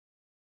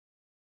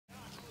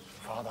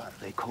Father,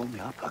 they call me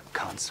up. I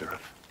can't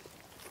serve.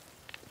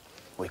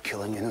 We're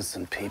killing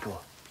innocent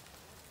people.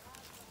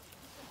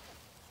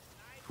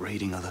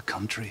 Raiding other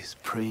countries,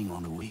 preying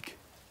on the weak.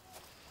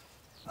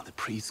 Now the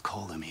priests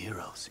call them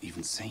heroes,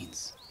 even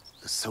saints.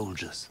 The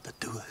soldiers, the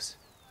doers.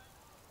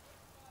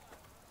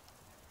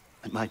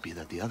 It might be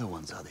that the other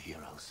ones are the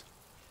heroes.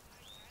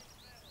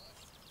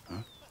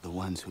 Huh? The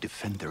ones who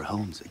defend their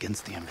homes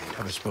against the invaders.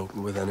 Ever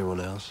spoken with anyone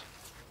else?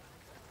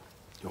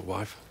 Your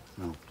wife?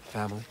 No.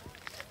 Family?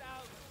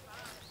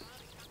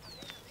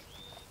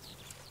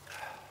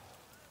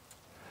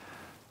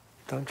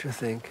 Don't you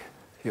think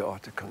you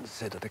ought to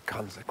consider the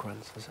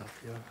consequences of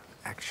your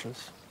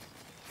actions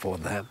for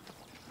them?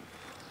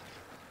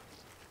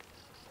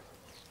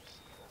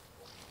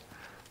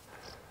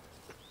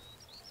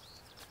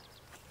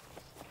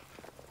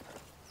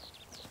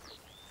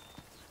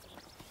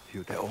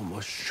 You'd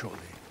almost surely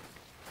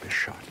be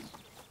shot.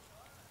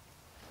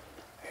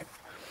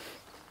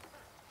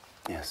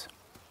 Yes.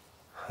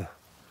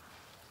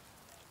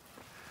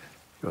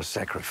 Your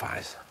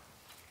sacrifice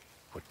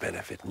would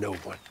benefit no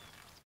one.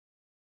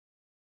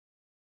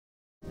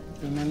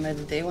 Remember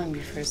the day when we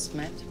first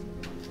met?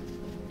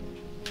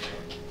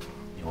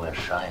 You were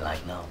shy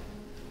like now.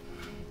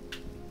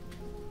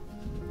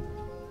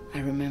 I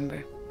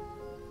remember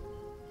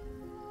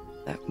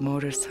that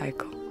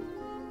motorcycle.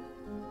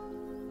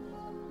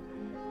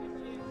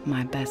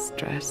 My best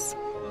dress.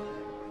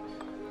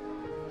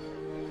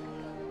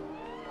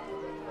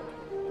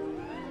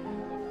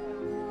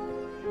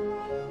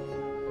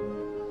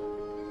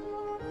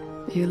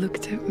 You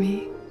looked at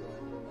me,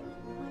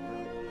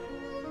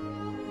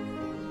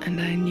 and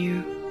I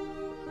knew.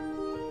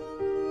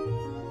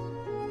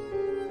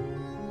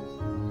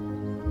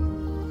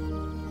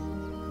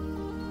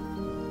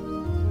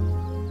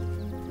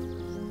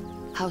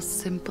 How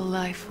simple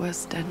life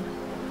was then.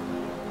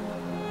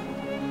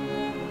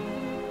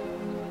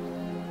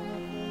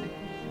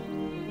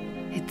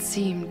 It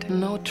seemed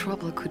no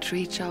trouble could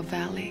reach our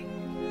valley.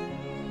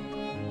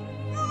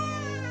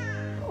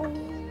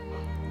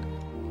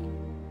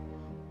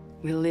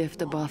 We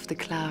lived above the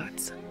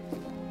clouds.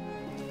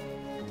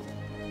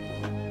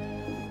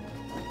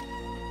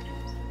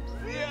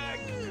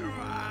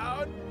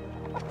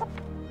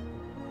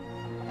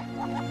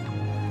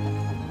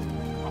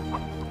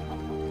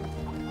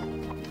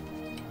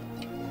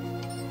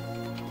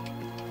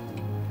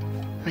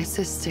 My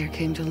sister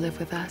came to live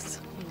with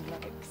us.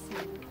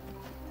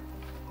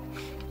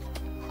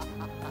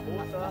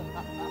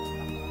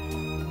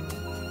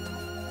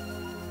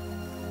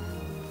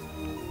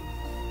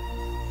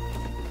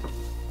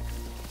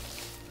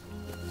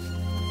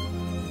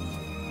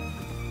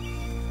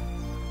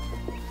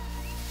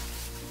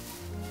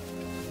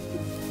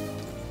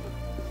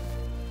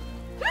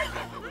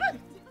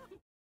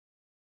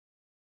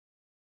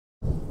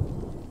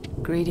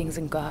 Greetings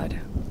in God,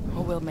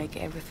 who will make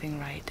everything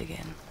right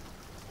again.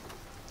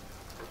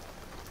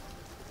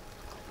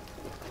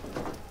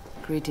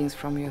 Greetings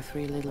from your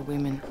three little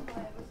women.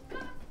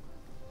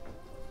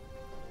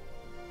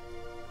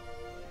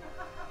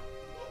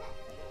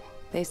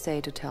 They say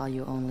to tell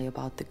you only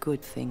about the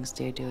good things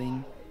they're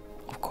doing,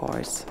 of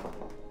course.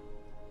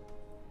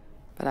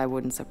 But I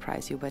wouldn't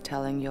surprise you by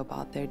telling you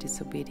about their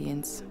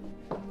disobedience.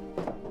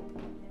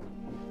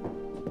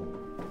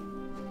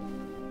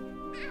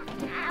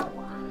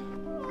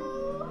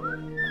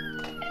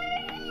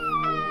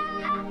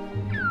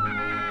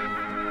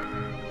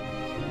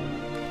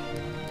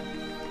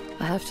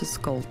 I have to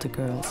scold the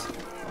girls.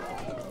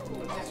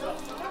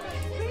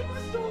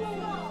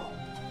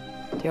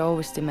 They're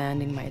always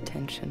demanding my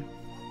attention.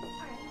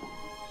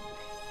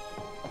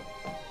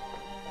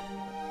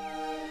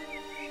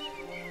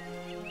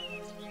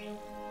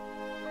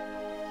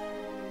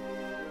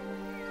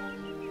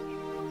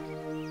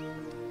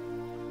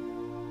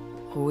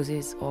 Rosie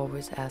is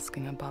always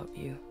asking about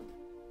you.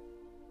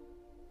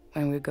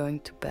 When we're going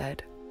to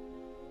bed,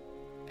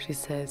 she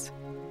says,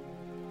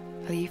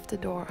 leave the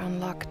door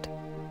unlocked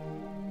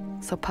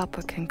so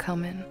Papa can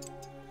come in.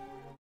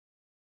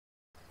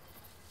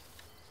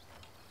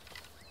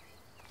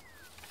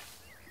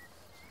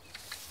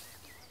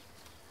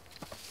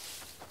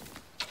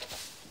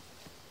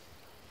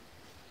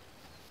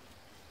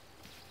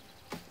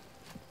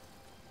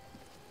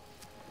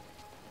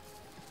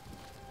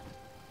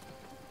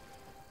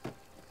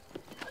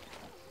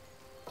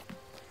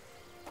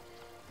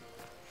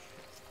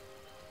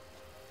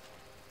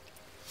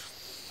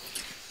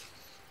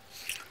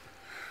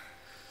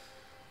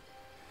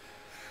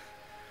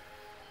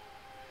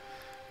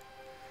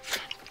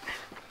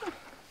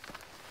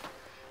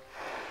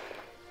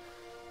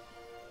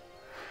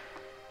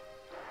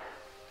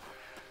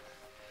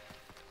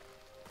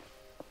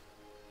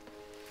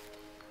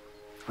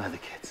 Where are the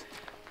kids?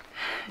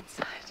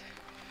 Inside.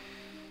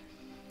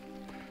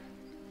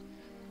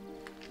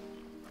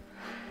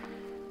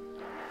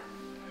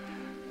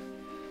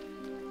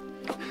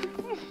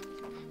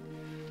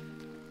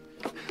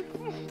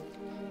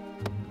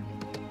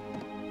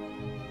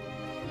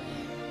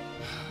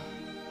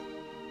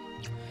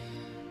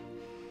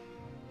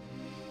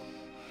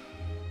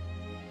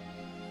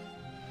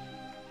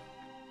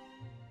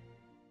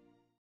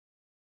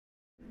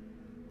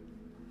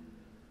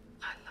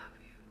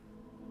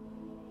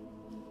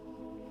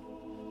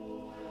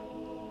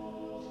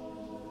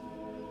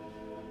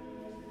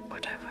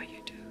 whatever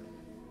you do,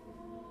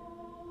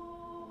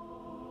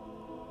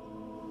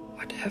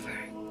 whatever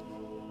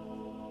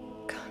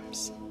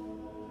comes.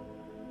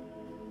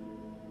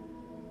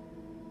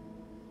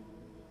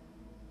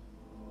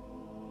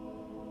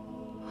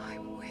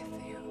 I'm with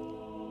you.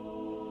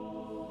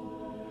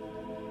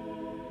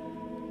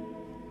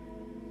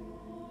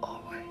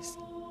 Always.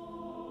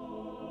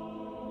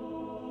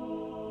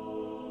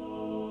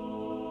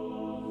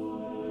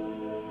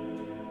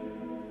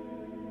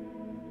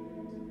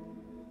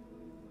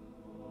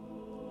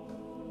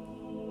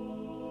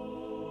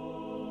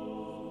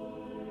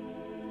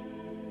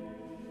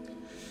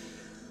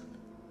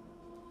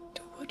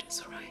 Do what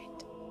is right.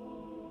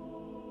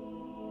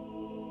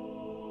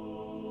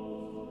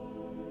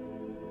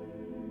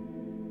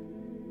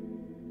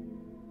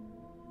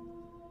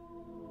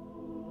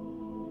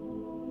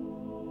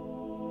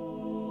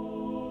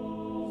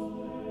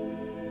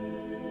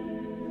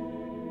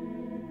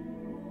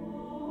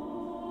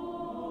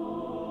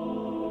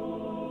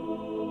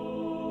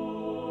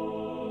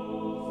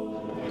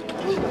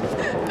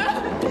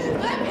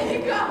 Let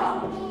me go!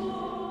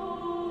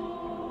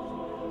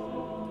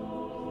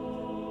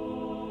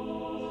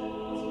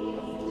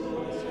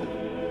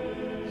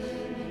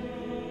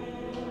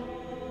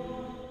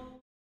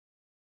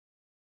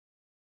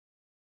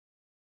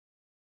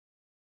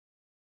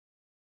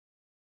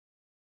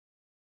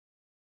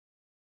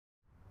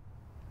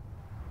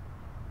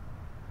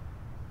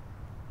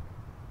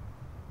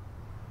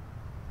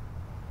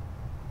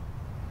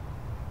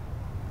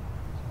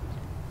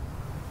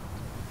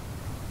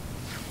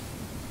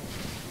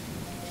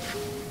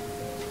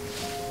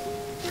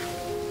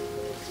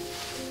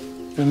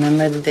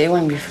 Remember the day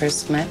when we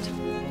first met?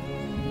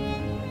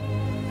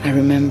 I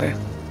remember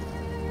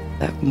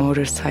that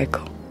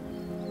motorcycle,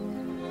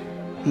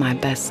 my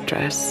best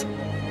dress.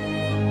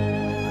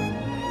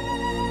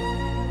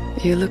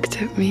 You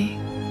looked at me,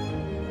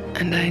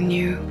 and I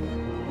knew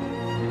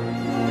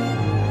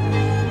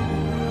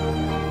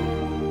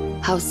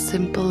how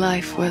simple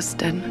life was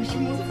then.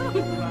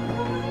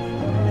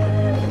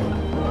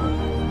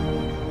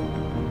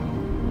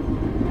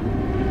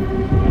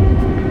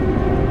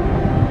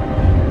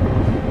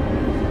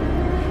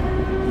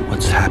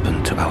 What's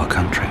happened to our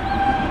country?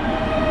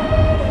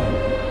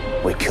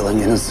 We're killing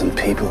innocent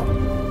people,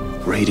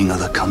 raiding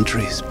other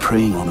countries,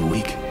 preying on the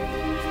weak.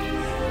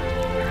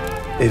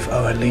 If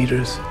our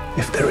leaders,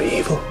 if they're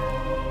evil,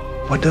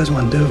 what does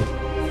one do?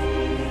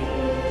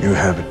 You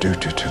have a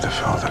duty to the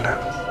fatherland.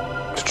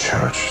 The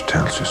church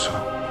tells you so.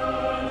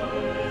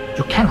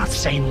 You cannot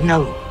say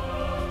no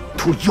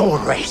to your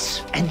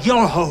race and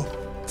your hope.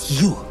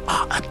 You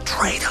are a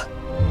traitor.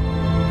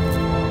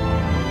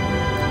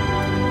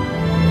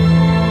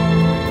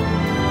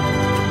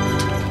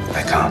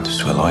 I can't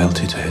swear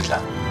loyalty to Hitler.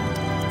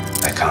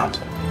 I can't.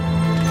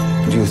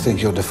 Do you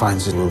think your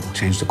defiance will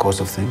change the course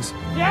of things?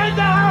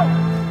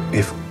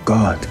 If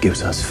God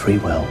gives us free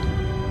will,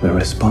 we're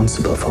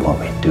responsible for what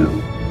we do,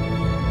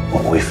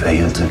 what we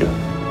fail to do.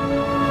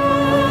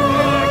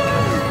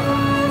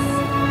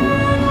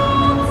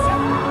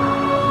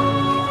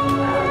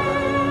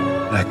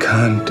 I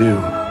can't do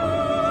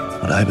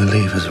what I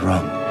believe is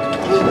wrong.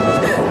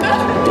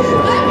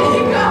 Let me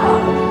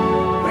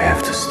go! We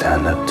have to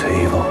stand up to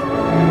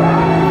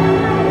evil.